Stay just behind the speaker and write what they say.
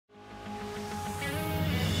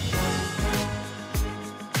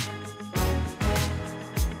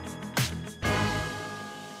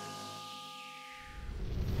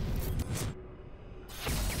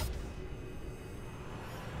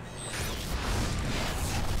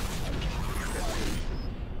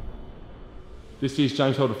This is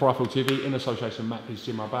James Holder for iField TV in association with Matt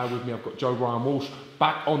Jim Abad. With me, I've got Joe Ryan Walsh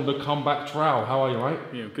back on the comeback trail. How are you, mate?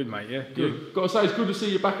 Yeah, good, mate. Yeah, good. Got to say, it's good to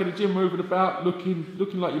see you back in the gym, moving about, looking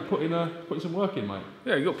like you're putting some work in, mate.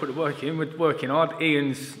 Yeah, you got to put the work in. We're working hard.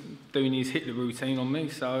 Ian's doing his Hitler routine on me,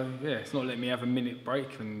 so yeah, it's not letting me have a minute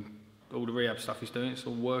break, and all the rehab stuff he's doing, it's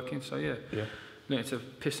all working. So yeah, looking to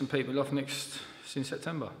piss some people off since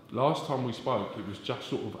September. Last time we spoke, it was just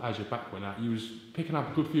sort of as your back went out. You was picking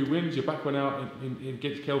up a good few wins. Your back went out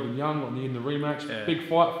against Kelvin Young in the rematch. Yeah. Big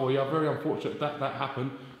fight for you. Very unfortunate that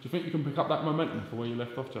happened. Do you think you can pick up that momentum for where you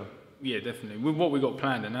left off, Joe? Yeah, definitely. With what we got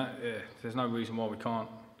planned and that, yeah, there's no reason why we can't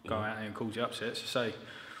go out and cause the upsets. So say,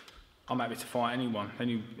 I'm happy to fight anyone.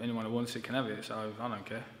 Anyone who wants it can have it. So I don't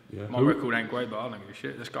care. Yeah. My record ain't great, but I don't give a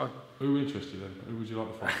shit. Let's go. Who interests you then? Who would you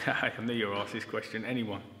like to fight? I knew you were asked this question.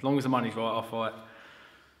 Anyone. As long as the money's right, I'll fight.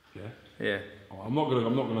 Yeah. Yeah. Oh, I'm not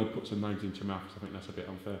gonna put some names into your mouth because I think that's a bit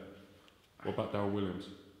unfair. What about Daryl Williams?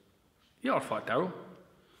 Yeah, I'll fight Daryl.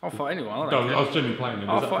 I'll fight anyone. I was genuinely playing him.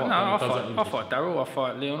 I'll fight Daryl. I'll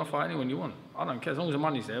fight Leon. I'll fight anyone you want. I don't care. As long as the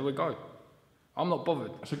money's there, we go. I'm not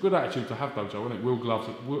bothered. It's a good attitude to have, though, Joe, isn't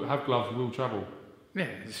it? Have gloves, will travel. Yeah,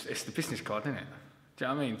 it's the business card, isn't it? Do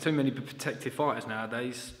you know what I mean? Too many protected fighters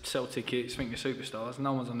nowadays sell tickets, think they're superstars.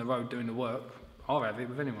 No one's on the road doing the work. I'll have it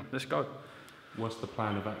with anyone. Let's go. What's the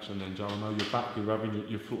plan of action then, Joe? I know you're back, you're having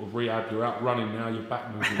your sort of rehab, you're out running now, you're back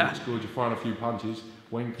moving, looks good, you're firing a few punches.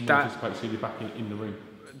 When can we anticipate seeing you back in the ring?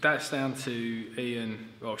 That's down to Ian,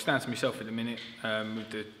 well, it's down to myself at the minute,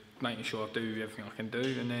 with making sure I do everything I can do,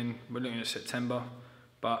 and then we're looking at September.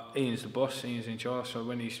 But Ian's the boss, Ian's in charge, so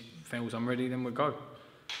when he feels I'm ready, then we'll go.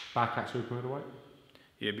 Back at super middleweight?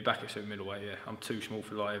 Yeah, be back at super middleweight, yeah. I'm too small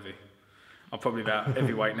for light heavy. I'm probably about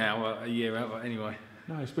heavyweight now, a year out, but anyway.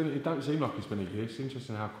 No, it don't seem like it's been a year. It's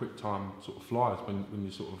interesting how quick time sort of flies when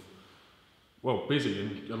you're sort of, well, busy,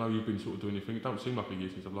 and I know you've been sort of doing your thing. It don't seem like a year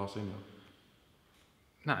since I've last seen you.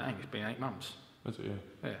 No, I think it's been 8 months. That's it,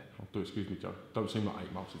 yeah. Yeah. Oh, do excuse me, Joe. Don't seem like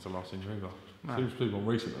 8 months since I've last seen you either. No. Seems more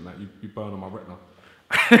recent than that. You burn on my retina.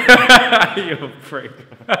 You're a prick.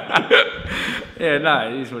 Yeah, no,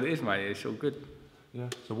 it is what it is, mate. It's all good. Yeah.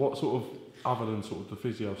 So what sort of, other than sort of the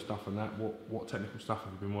physio stuff and that, what technical stuff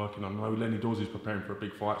have you been working on? I know Lenny Daws is preparing for a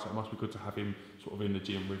big fight, so it must be good to have him sort of in the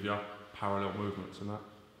gym with you, parallel movements and that.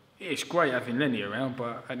 It's great having Lenny around,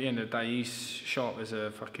 but at the end of the day, he's sharp as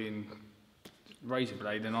a fucking razor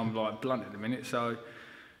blade, and I'm like blunt at the minute. So, at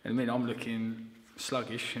the minute, I'm looking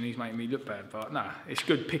sluggish, and he's making me look bad. But nah, it's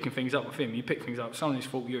good picking things up with him. You pick things up, someone who's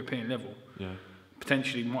fought European level. Yeah.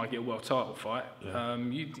 Potentially might get a world title fight. Yeah.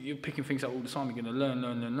 You're picking things up all the time. You're going to learn.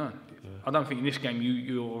 Yeah. I don't think in this game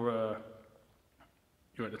you're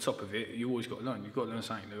at the top of it. You always got to learn. You've got to learn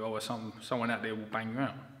something new. Otherwise, someone out there will bang you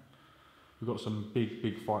out. We've got some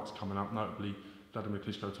big fights coming up, notably Vladimir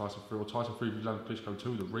Klitschko, Tyson Fury, or Tyson Fury, Vladimir Klitschko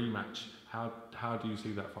 2, the rematch. How do you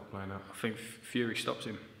see that fight playing out? I think Fury stops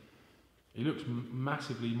him. He looks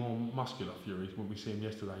massively more muscular, Fury, when we see him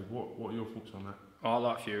yesterday. What are your thoughts on that? I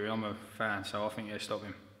like Fury. I'm a fan, so I think he'll stop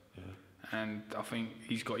him. Yeah. And I think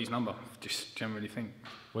he's got his number. Just generally think.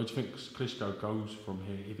 Where do you think Klitschko goes from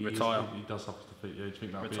here? If retire. He does suffer defeat. Yeah, do you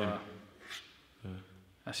think that'll retire. Be him? Yeah.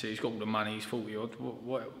 That's it. He's got all the money. He's 40 odd.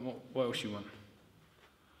 What else you want?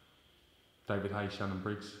 David Hayes, Shannon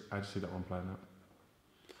Briggs. How do you see that one playing out?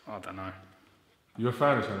 I don't know. You're a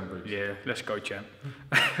fan of Shannon Briggs? Yeah, let's go, champ.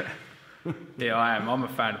 Yeah, I am. I'm a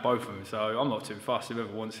fan of both of them, so I'm not too fussed.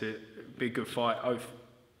 Whoever wants it, it'd be a good fight.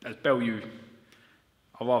 As Bellew,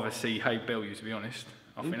 I'd rather see Hayes Bellew, to be honest.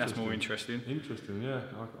 I think that's more interesting. Interesting, yeah.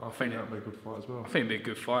 I think that'd be a good fight as well. I think it'd be a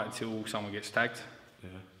good fight until someone gets tagged. Yeah.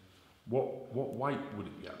 What weight would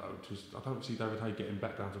it be at though? Just, I don't see David Hayes getting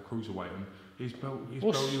back down to cruiserweight. And is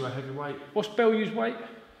Bellew a heavyweight? What's Bellew's weight?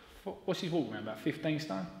 What's his walk around? About 15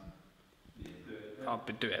 stone?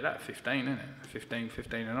 I'd do it at 15, innit? 15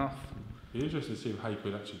 and a half. It'd be interesting to see if Hayes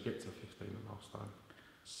could actually get to 15 and a half stone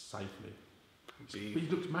safely. He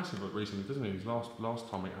looks massive recently, doesn't he? His last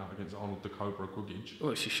time out against Arnold the Cobra Gugic.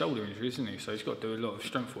 Well, it's his shoulder injury, isn't he? So he's got to do a lot of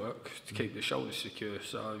strength work to keep the shoulders secure.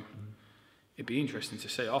 So it'd be interesting to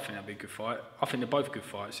see. I think that'd be a good fight. I think they're both good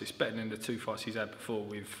fights. It's better than the 2 fights he's had before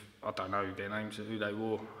with, I don't know their names, who they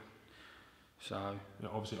were. So yeah,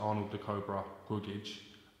 obviously Arnold the Cobra Gugic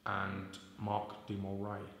and Mark de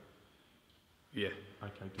Moray. Yeah.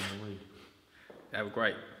 Okay, de Moray. They were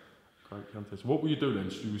great. Great contest. What will you do then?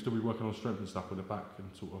 Should you still be working on strength and stuff with the back and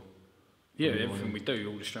sort of? Yeah, everything we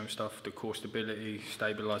do, all the strength stuff, the core stability,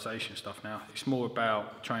 stabilisation stuff now. It's more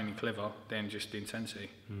about training clever than just the intensity.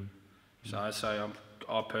 So I'd say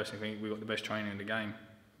I personally think we've got the best trainer in the game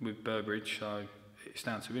with Burbridge, so it's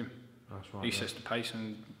down to him. That's right. He sets the pace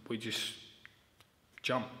and we just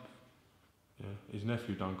jump. Yeah, his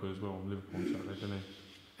nephew done good as well on Liverpool on Saturday, didn't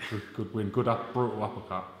he? Good win, brutal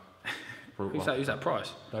uppercut. Who's that,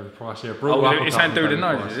 Price? David Price, yeah, brutal uppercut. It's saying through the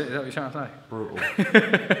nose, is it? Is that what you're trying to say? Brutal.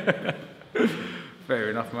 Fair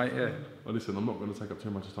enough, mate, yeah. Well, listen, I'm not going to take up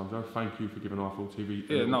too much of time, Joe. Thank you for giving iFall TV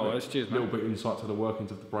cheers, a little bit insight to the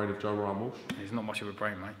workings of the brain of Joe Ryan Walsh. He's not much of a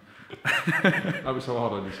brain, mate. Don't be so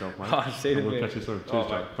hard on yourself, mate. I'll see you in a bit. We'll catch you soon. Cheers,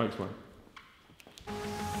 Joe. Thanks, mate.